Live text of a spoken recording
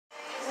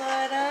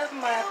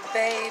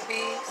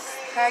babies.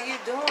 How you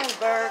doing,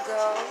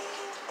 Virgo?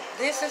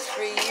 This is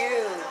for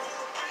you.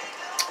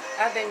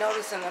 I've been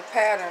noticing a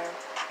pattern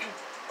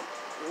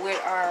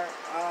with our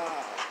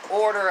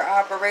order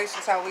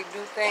operations, how we do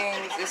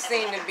things. It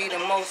seemed to be the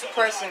most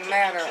pressing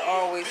matter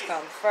always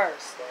comes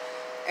first.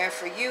 And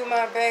for you,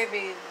 my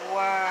baby,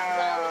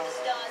 wow.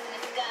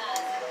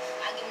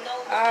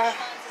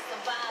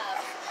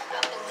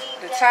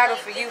 The title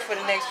for you for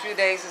the next few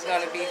days is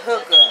going to be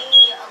HookUp.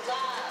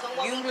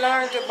 You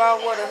learned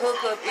about what a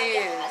hookup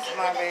is,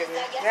 my baby.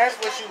 That's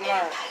what you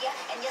learned.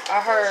 I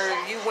heard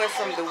you went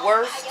from the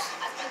worst,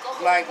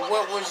 like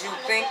what was you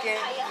thinking,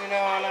 you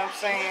know what I'm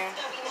saying?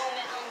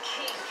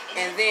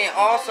 And then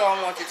also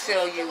I want to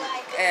tell you,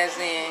 as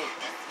in,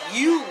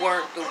 you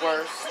weren't the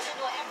worst,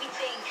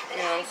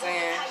 you know what I'm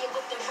saying?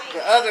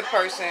 The other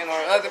person or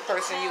other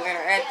person you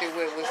interacted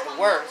with was the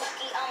worst.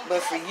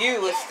 But for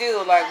you, it's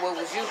still like, what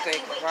was you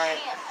thinking, right?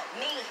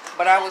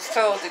 But I was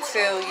told to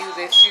tell you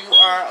that you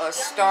are a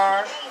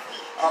star,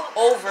 an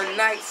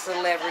overnight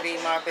celebrity,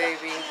 my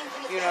baby.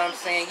 You know what I'm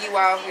saying? You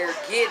out here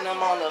getting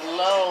them on the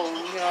low,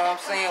 you know what I'm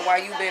saying? While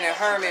you been in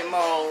hermit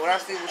mode. I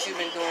see what you've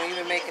been doing. You've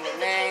been making a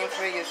name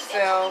for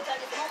yourself.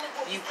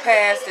 You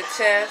passed the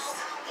test,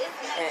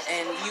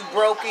 and you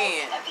broke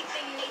in.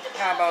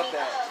 How about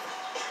that?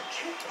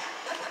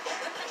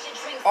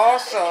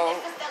 Also,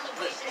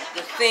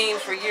 the theme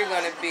for you're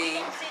going to be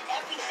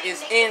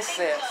is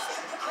incest.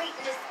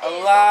 A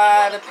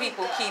lot of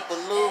people keep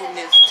eluding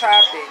this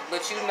topic,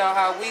 but you know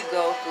how we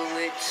go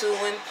through it to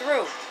and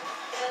through.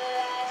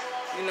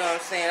 You know what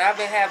I'm saying? I've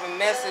been having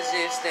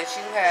messages that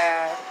you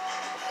have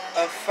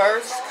a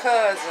first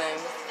cousin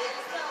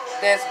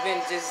that's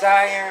been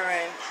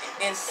desiring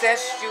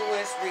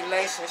incestuous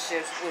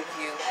relationships with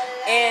you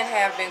and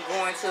have been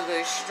going to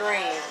the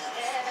extremes,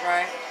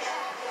 right?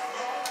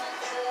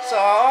 So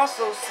I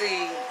also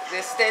see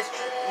that,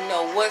 you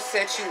know, what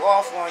set you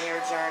off on your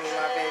journey,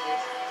 my baby.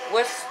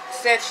 What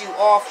set you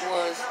off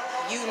was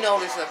you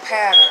noticed a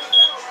pattern.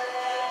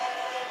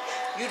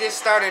 You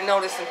just started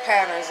noticing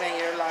patterns in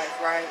your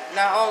life, right?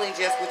 Not only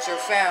just with your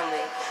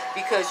family,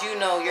 because you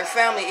know your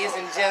family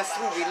isn't just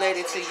who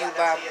related to you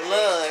by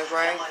blood,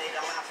 right?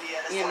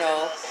 You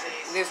know,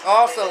 there's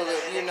also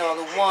the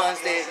ones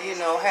that, you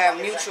know, have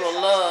mutual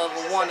love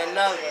with one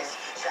another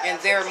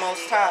and their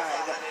most high,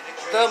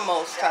 the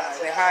most high,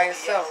 the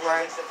highest self,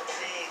 right?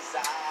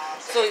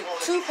 So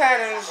two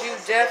patterns you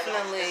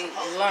definitely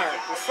learned.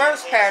 The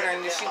first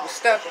pattern that you was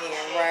stuck in,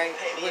 right,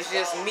 was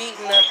just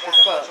meeting up the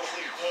fuck.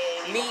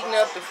 Meeting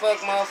up the fuck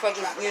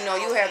motherfuckers. You know,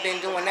 you have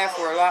been doing that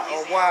for a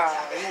while.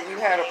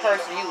 You had a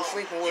person you was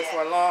sleeping with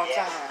for a long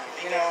time.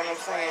 You know what I'm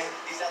saying?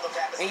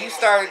 And you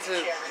started to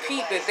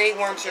peep that they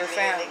weren't your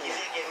family.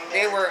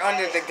 They were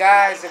under the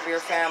guise of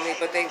your family,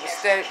 but they were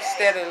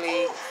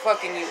steadily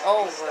fucking you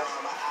over.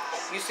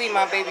 You see,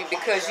 my baby,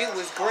 because you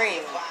was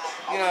green.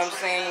 You know what I'm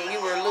saying? You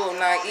were a little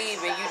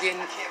naive and you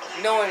didn't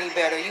know any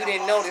better. You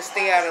didn't know to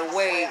stay out of the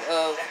way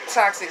of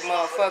toxic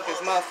motherfuckers.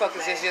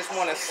 Motherfuckers that just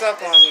want to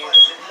suck on you.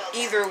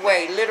 Either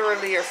way,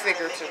 literally or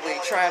figuratively,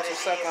 trying to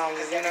suck on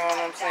you. You know what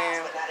I'm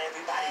saying?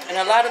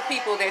 And a lot of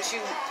people that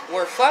you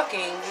were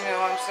fucking, you know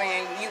what I'm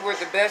saying, you were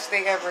the best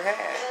they ever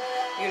had.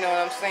 You know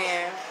what I'm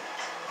saying?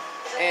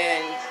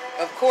 And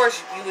of course,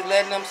 you were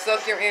letting them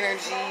suck your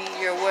energy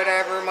or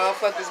whatever.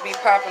 Motherfuckers be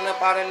popping up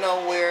out of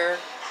nowhere.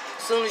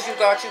 As soon as you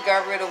thought you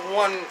got rid of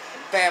one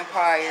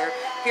vampire,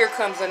 here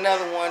comes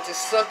another one to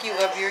suck you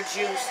of your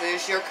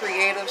juices, your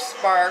creative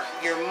spark,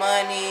 your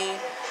money,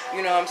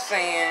 you know what I'm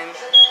saying,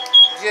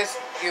 just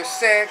your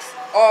sex,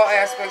 all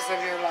aspects of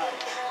your life.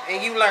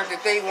 And you learned that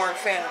they weren't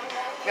family.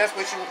 That's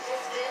what you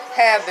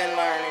have been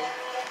learning.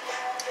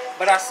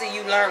 But I see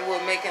you learned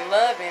what making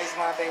love is,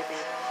 my baby.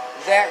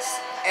 That's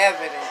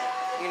evident,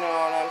 you know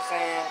what I'm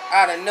saying,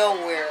 out of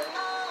nowhere.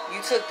 You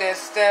took that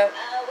step.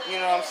 You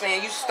know what I'm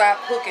saying? You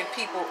stop hooking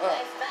people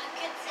up.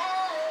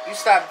 You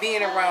stop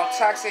being around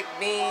toxic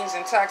beings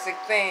and toxic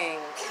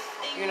things.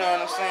 You know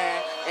what I'm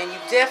saying? And you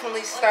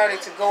definitely started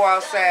to go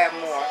outside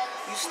more.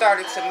 You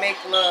started to make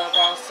love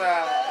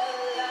outside.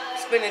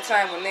 Spending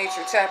time with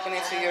nature, tapping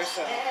into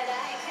yourself.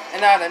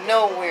 And out of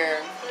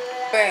nowhere,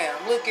 bam,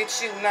 look at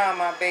you now,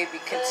 my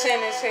baby.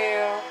 Content as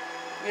hell.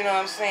 You know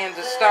what I'm saying?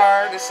 The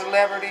star, the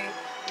celebrity.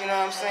 You know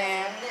what I'm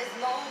saying?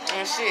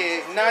 And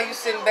shit, now you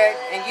sitting back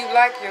and you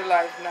like your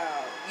life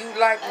now. You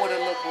like what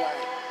it look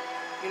like.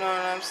 You know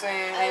what I'm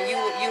saying? And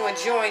you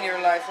enjoying your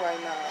life right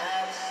now.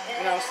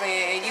 You know what I'm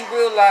saying? And you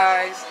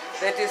realize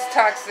that this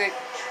toxic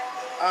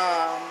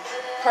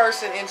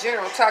person in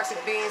general, toxic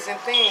beings and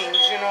things,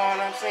 you know what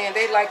I'm saying,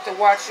 they like to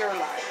watch your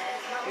life.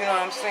 You know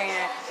what I'm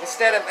saying?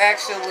 Instead of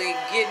actually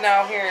getting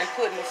out here and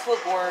putting the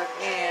footwork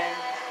in,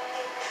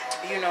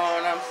 you know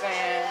what I'm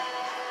saying?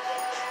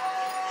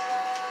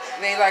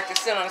 They like to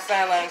sit on the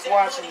sidelines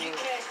watching you.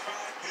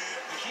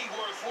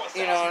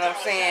 You know what I'm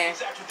saying?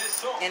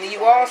 And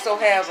you also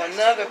have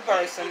another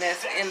person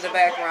that's in the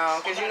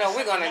background. Because, you know,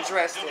 we're going to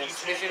address this.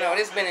 Because, you know,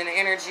 it's been in the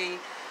energy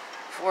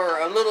for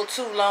a little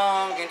too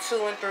long and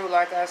to and through,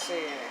 like I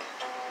said.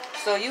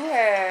 So you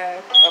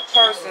have a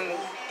person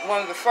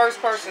one of the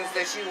first persons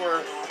that you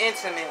were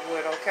intimate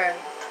with, okay?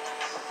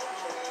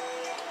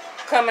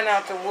 Coming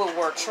out the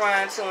woodwork,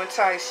 trying to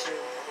entice you.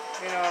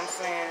 You know what I'm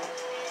saying?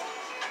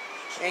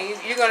 And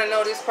you're going to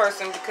know this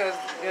person because,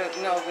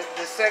 you know,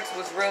 the sex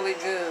was really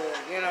good.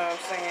 You know what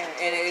I'm saying?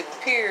 And it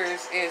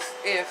appears as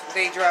if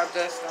they drop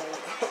dust on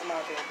you,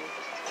 my baby.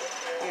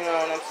 You know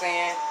what I'm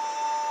saying?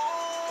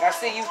 I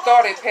see you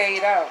thought it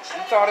paid out.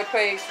 You thought it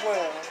paid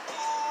swell.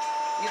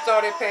 You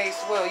thought it paid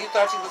swell. You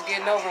thought you was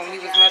getting over when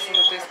you was messing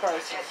with this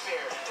person.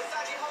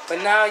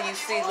 But now you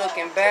see,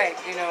 looking back,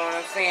 you know what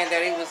I'm saying, that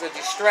it was a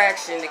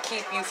distraction to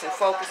keep you from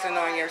focusing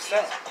on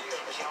yourself.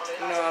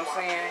 You know what I'm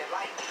saying?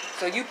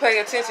 So you pay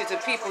attention to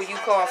people you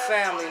call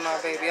family, my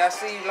baby. I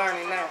see you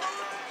learning that.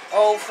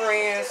 Old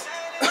friends,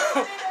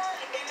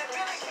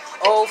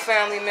 old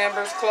family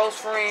members, close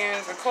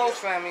friends, and close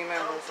family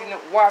members. You know,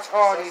 watch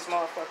all these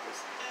motherfuckers.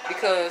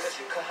 Because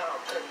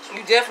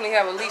you definitely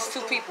have at least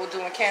 2 people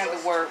doing candle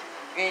work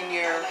in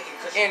your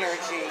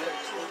energy,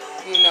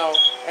 you know.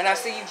 And I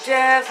see you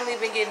definitely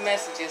been getting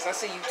messages. I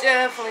see you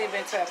definitely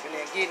been tapping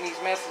in, getting these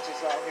messages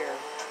out here.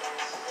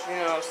 You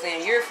know what I'm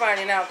saying? You're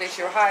finding out that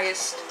your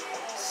highest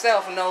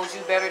self knows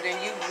you better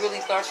than you really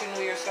thought you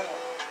knew yourself.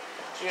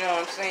 You know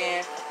what I'm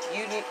saying?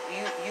 You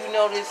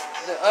notice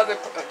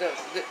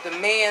the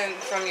man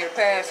from your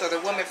past or the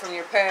woman from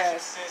your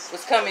past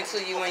was coming to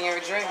you in your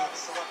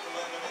dreams.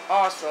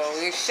 Also,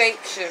 it's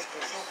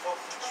shapeshifters.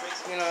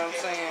 You know what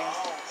I'm saying?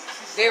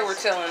 They were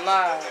telling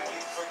lies.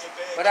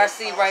 But I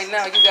see right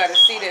now you got a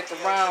seat at the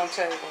round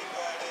table.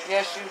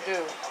 Yes, you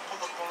do.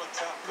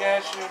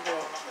 Yes, you do.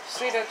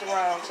 Seat at the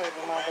round table,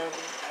 my baby.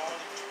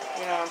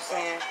 You know what I'm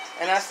saying?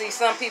 And I see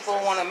some people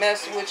want to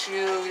mess with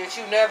you that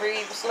you never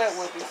even slept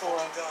with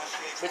before.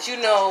 But you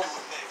know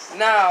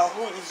now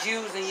who's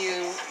using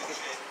you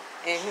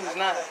and who's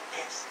not.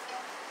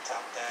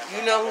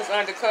 You know who's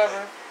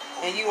undercover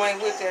and you ain't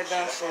with that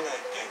dumb shit.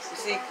 You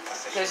see,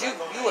 because you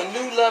a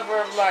new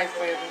lover of life,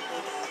 baby.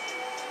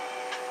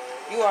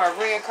 You are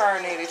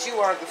reincarnated.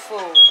 You are the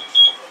fool.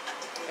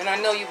 And I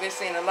know you've been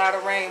seeing a lot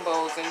of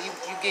rainbows and you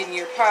getting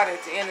your pot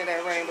at the end of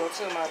that rainbow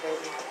too, my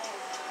baby.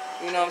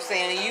 You know what I'm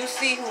saying? And you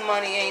see who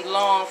money ain't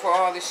long for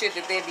all the shit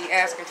that they be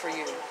asking for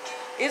you.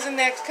 Isn't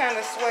that kind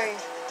of sway?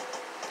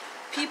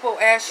 People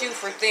ask you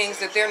for things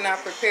that they're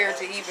not prepared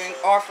to even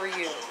offer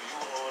you.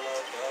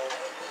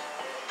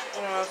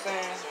 You know what I'm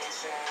saying?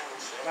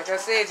 Like I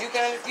said, you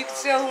can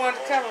tell who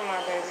undercover,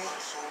 my baby.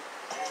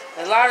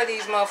 A lot of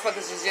these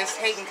motherfuckers is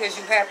just hating because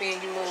you happy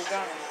and you moved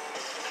on.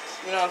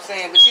 You know what I'm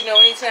saying? But you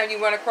know, anytime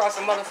you run across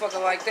a motherfucker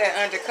like that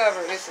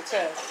undercover, it's a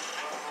test.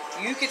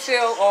 You can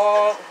tell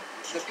all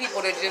the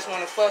people that just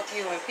want to fuck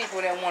you and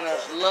people that want to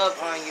love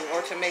on you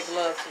or to make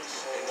love to you.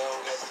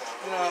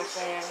 You know what I'm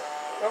saying?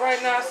 But right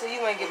now, I see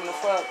you ain't giving a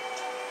fuck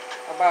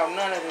about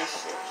none of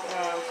this shit. You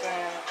know what I'm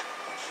saying?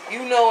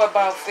 You know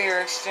about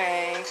fair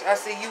exchange. I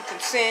see you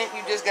content.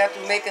 You just got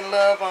to making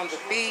love on the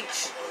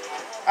beach,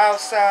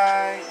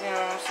 outside, you know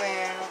what I'm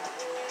saying?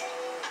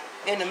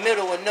 In the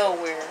middle of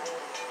nowhere.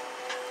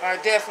 I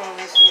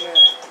definitely see that.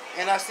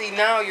 And I see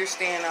now you're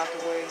staying out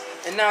the way.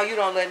 And now you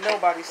don't let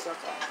nobody suck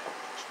on.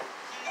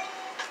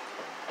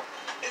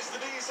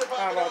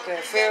 How about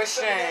that? Fair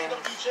exchange.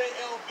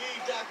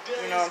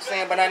 You know what I'm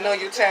saying? But I know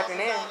you're tapping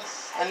in.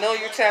 I know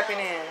you're tapping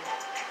in.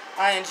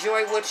 I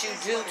enjoy what you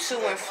do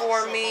to and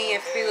for me.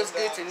 It feels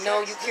good to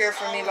know you care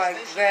for me like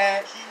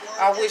that.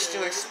 I wish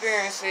to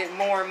experience it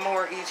more and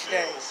more each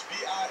day.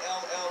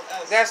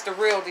 That's the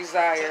real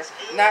desire,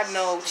 not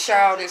no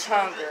childish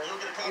hunger.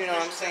 You know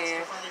what I'm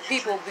saying?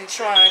 People be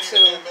trying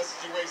to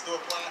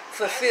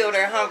fulfill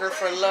their hunger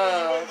for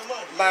love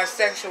by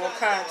sexual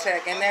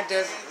contact, and that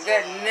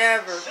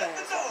never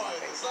comes on my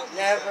face.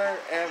 Never,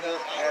 ever,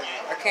 ever.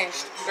 I can't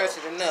stress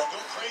it enough.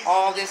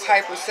 All this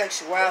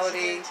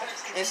hypersexuality,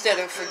 instead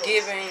of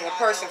forgiving a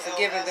person,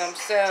 forgiving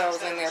themselves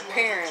and their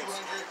parents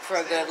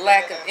for the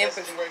lack of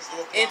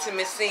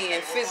intimacy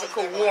and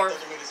physical warmth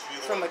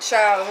from a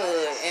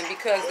childhood, and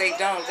because they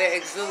don't, that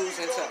exudes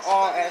into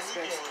all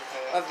aspects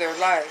of their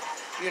life.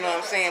 You know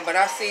what I'm saying? But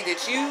I see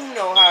that you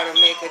know how to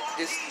make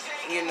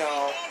you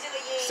know,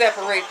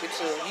 separate the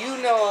two. You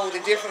know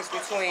the difference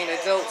between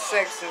adult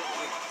sex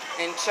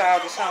and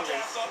childish hunger.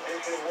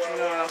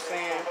 You know what I'm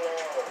saying?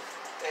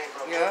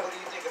 Yep.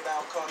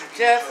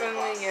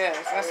 Definitely,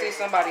 yes. I see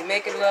somebody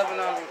making love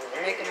on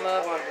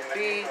the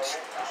beach,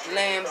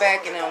 laying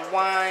back and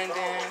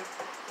unwinding.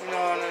 You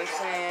know what I'm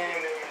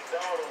saying?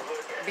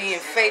 Being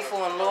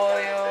faithful and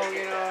loyal.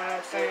 You know what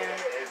I'm saying?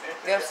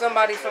 If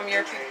somebody from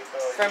your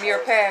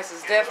past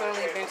has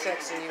definitely been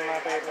texting you, my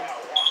baby.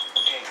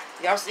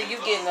 Y'all see you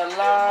getting a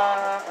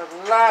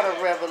lot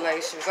of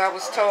revelations. I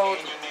was told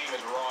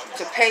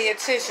to pay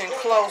attention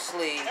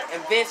closely.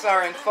 Events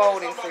are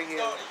unfolding for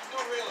you.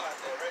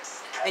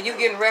 And you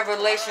getting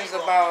revelations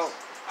about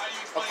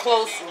a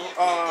close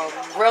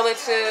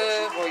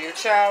relative or your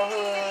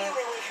childhood.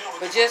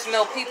 But just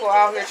know people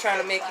out here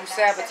trying to make you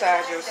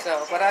sabotage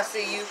yourself. But I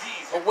see you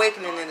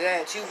awakening to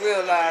that. You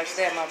realize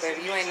that, my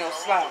baby. You ain't no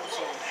slouch.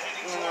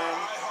 You know?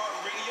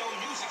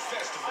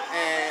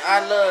 And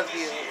I love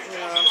you.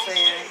 You know what I'm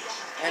saying?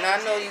 And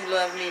I know you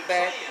love me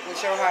back with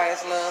your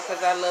highest love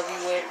because I love you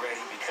with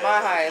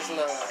my highest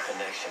love.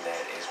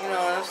 You know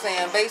what I'm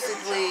saying?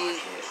 Basically,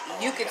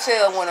 you can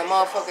tell when a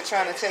motherfucker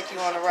trying to take you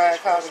on a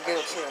ride called a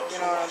guilt trip. You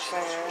know what I'm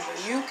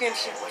saying? You can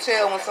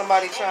tell when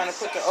somebody trying to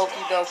put the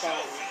okie doke on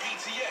you.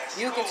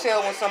 You can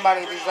tell when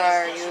somebody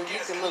desire you. You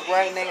can look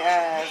right in their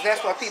eyes.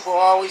 That's why people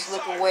always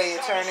look away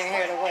and turn their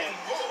head away.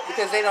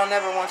 Because they don't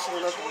never want you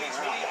to look in their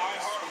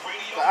eyes.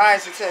 The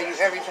eyes will tell you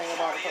everything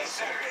about a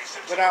person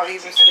without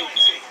even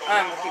speaking.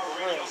 I'm gonna keep it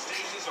real.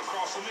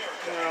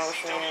 You know what I'm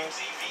saying?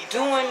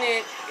 Doing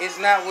it is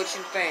not what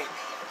you think.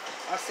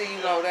 I see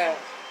you know that.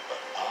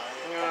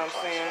 You know what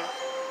I'm saying?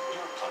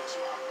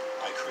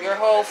 Your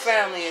whole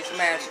family is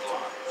magical.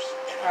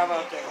 How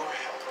about that?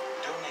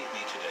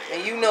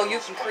 And you know you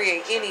can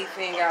create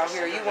anything out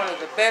here. You one of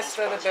the best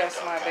of the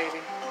best, my baby.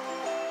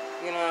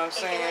 You know what I'm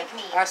saying?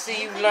 I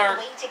see you learn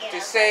to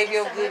save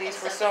your goodies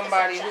for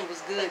somebody who was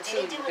good to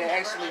you, that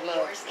actually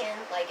loves you.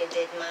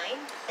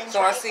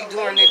 So I see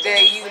during the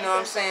day, you know what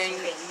I'm saying,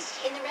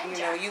 you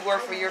know, you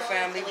work for your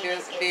family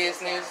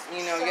business,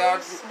 you know,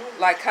 y'all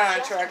like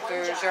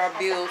contractors, y'all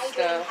build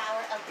stuff,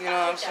 you know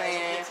what I'm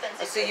saying?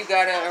 I see you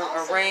got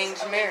an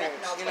arranged marriage.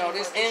 You know,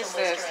 this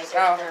incest is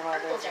out here, my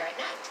baby.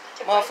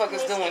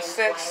 Motherfuckers doing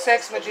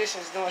sex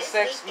magicians doing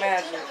sex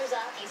magic.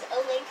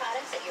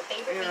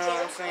 You know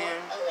what I'm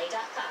saying?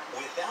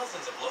 With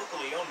thousands of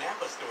locally owned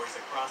Napa stores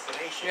across the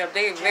nation. Yeah,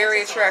 they're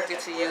very attracted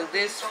to you.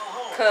 This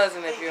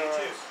cousin of yours.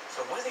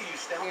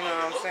 You know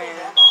what I'm saying?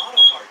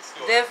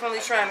 Definitely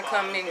trying to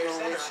come mingle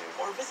with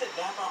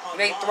you.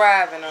 They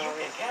thriving on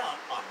it.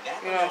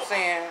 You know what I'm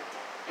saying?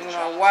 You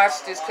know,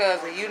 watch this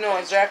cousin. You know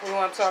exactly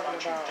what I'm talking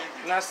about.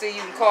 And I see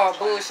you can call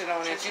bullshit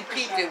on it. You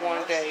peeped it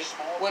one day.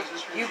 What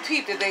you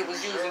peeped that they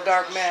was using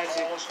dark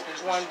magic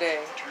one day.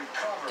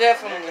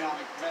 Definitely.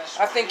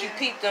 I think you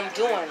peeped them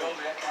doing it.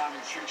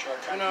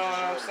 You know what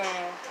I'm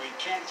saying?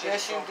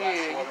 Yes, you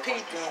did. You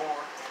peeped them.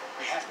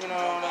 You know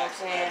what I'm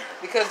saying?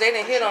 Because they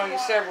done hit on you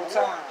several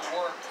times.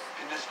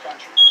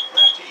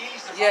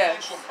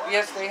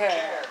 Yes, they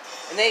have.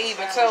 And they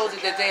even told you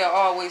that they'll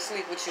always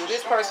sleep with you.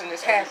 This person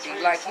is happy,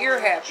 like you're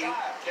happy.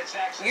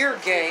 You're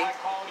gay,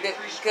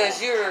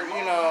 because you're,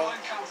 you know,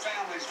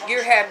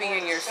 you're happy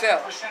in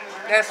yourself.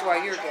 That's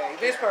why you're gay.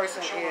 This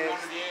person is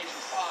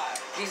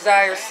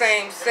desires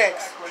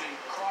same-sex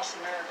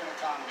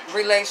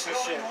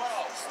relationships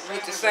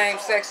with the same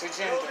sex or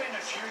gender.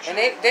 And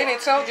they done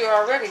told you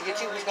already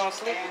that you was going to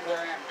sleep with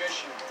them.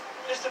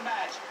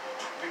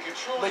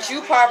 But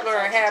you popular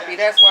and happy.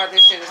 That's why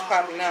this shit is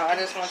popping out. I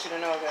just want you to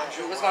know that.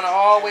 It's going to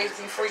always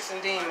be freaks and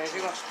demons.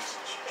 You're gonna,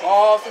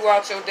 all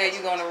throughout your day,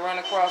 you're going to run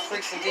across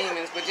freaks and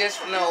demons. But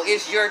just know,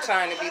 it's your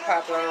time to be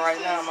popular right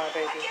now, my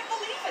baby.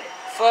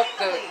 Fuck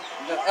the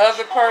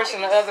other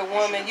person, the other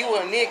woman. You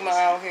an enigma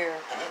out here.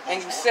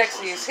 And you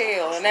sexy as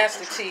hell. And that's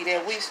the tea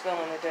that we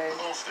spilling today.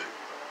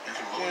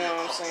 You know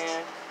what I'm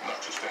saying?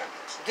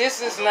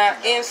 This is not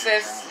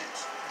incest.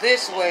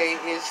 This way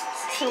is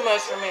too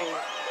much for me.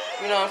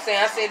 You know what I'm saying?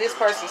 I say this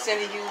person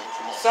sending you,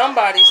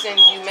 somebody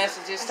sending you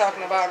messages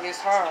talking about it's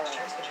hard.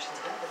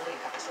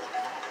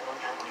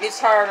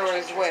 It's hard or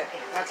it's wet.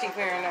 I keep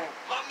hearing that.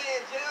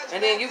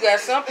 And then you got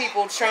some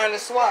people trying to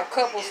swap,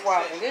 couple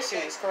swapping. This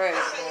shit is crazy.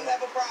 Man.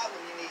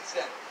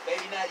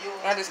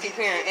 I just keep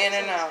hearing in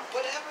and out.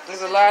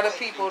 There's a lot of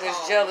people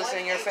that's jealous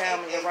in your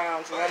family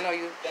around you. I know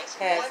you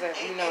have that,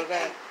 you know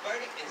that.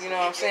 You know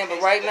what I'm saying? But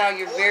right now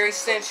you're very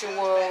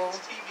sensual.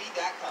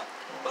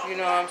 You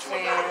know what I'm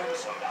saying?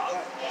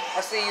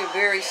 I see you're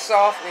very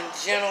soft and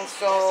gentle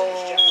soul.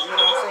 You know what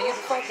I'm saying? You're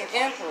the fucking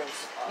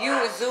empress. You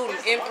exude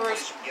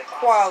empress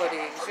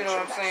qualities. You know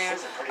what I'm saying?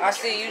 I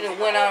see you done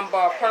went out and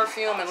bought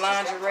perfume and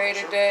lingerie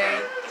today.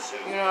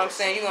 You know what I'm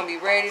saying? You're going to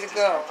be ready to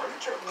go.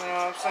 You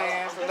know what I'm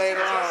saying? For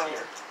later on.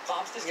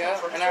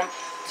 Yep. And I'm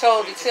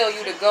told to tell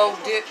you to go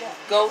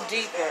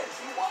deeper.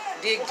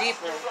 Dig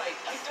deeper.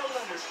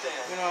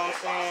 You know what I'm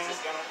saying?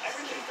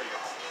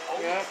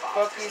 Yeah,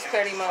 fuck these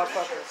petty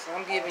motherfuckers.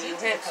 I'm giving you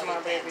hints,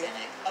 my baby.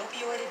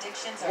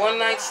 One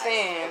night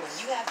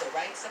stands.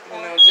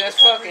 You know,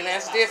 just fucking,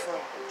 that's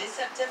different.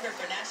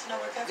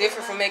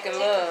 Different from making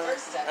love.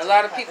 A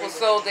lot of people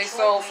sold their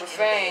soul for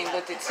fame,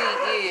 but the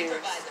tea is,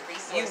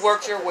 you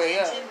worked your way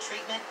up. You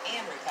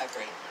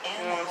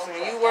know what I'm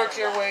saying? You worked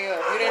your way up.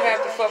 You didn't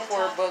have to fuck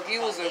for a buck.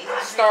 You was a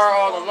star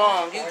all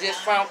along. You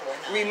just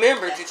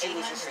remembered that you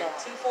was a star.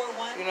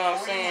 You know what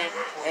I'm saying?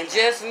 And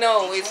just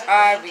know it's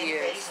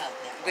obvious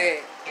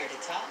that,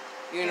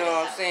 you know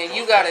what I'm saying,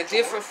 you got a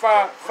different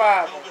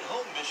father.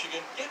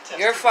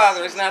 Your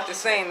father is not the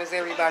same as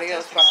everybody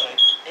else's father.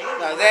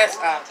 Now that's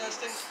obvious.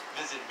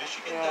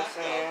 You know what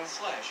I'm saying?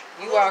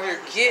 You out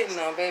here getting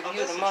them, baby.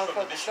 You the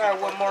motherfucking star.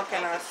 What more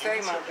can I say,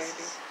 my baby?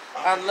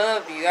 I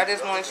love you. I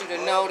just want you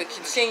to know to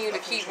continue to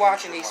keep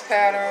watching these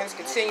patterns.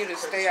 Continue to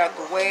stay out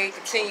the way.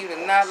 Continue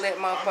to not let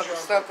motherfuckers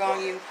stuck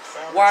on you.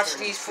 Watch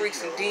these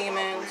freaks and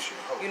demons.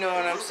 You know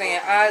what I'm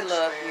saying? I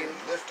love you.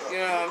 You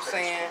know what I'm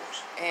saying?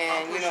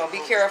 And, you know, be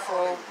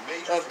careful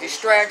of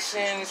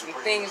distractions and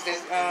things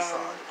that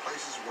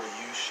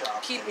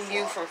keeping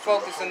you from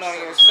focusing on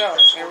yourself.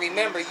 And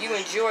remember, you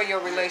enjoy your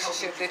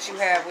relationship that you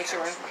have with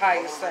your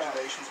higher self.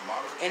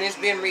 And it's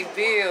been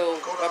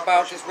revealed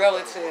about this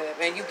relative,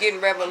 and you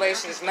getting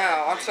revelations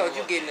now. I'm told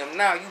you getting them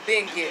now. You've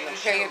been getting them.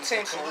 Pay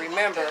attention.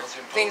 Remember,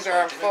 things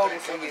are unfolding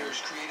for you.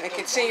 And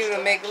continue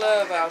to make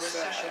love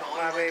outside,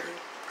 my baby.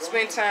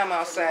 Spend time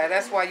outside.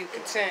 That's why you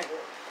content.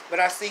 But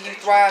I see you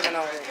thriving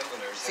on it.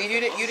 See, you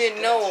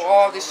didn't know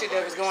all this shit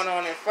that was going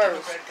on at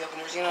first.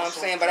 You know what I'm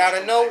saying? But out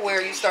of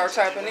nowhere, you start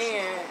typing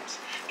in.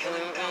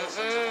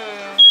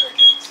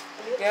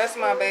 Yes,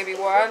 my baby.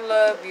 Well, I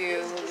love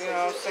you. You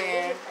know what I'm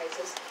saying?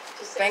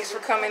 Thanks for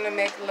coming to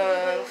make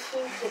love.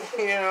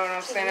 You know what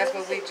I'm saying? That's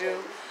what we do.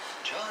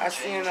 I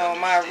see, you know,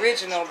 my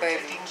original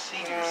baby.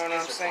 You know what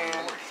I'm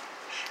saying?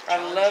 I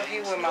love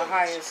you with my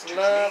highest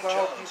love. I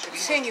hope you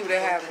continue to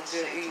have a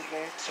good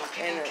evening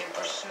and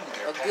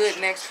a good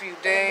next few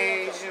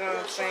days. You know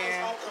what I'm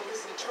saying?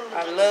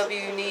 I love you.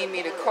 You need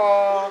me to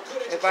call.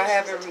 If I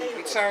haven't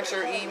returned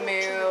your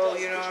email,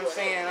 you know what I'm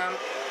saying?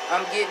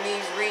 I'm getting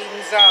these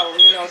readings out.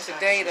 You know,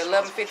 today, the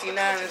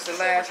 11:59 is the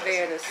last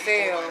day of the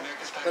sale.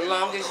 But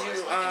long as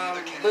you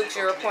booked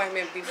your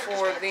appointment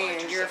before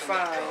then, you're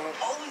fine.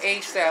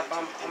 ASAP,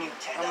 I'm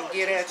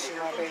get at you,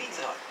 my baby.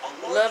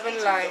 Love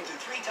and light.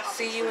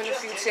 See you in a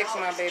few texts,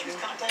 my baby.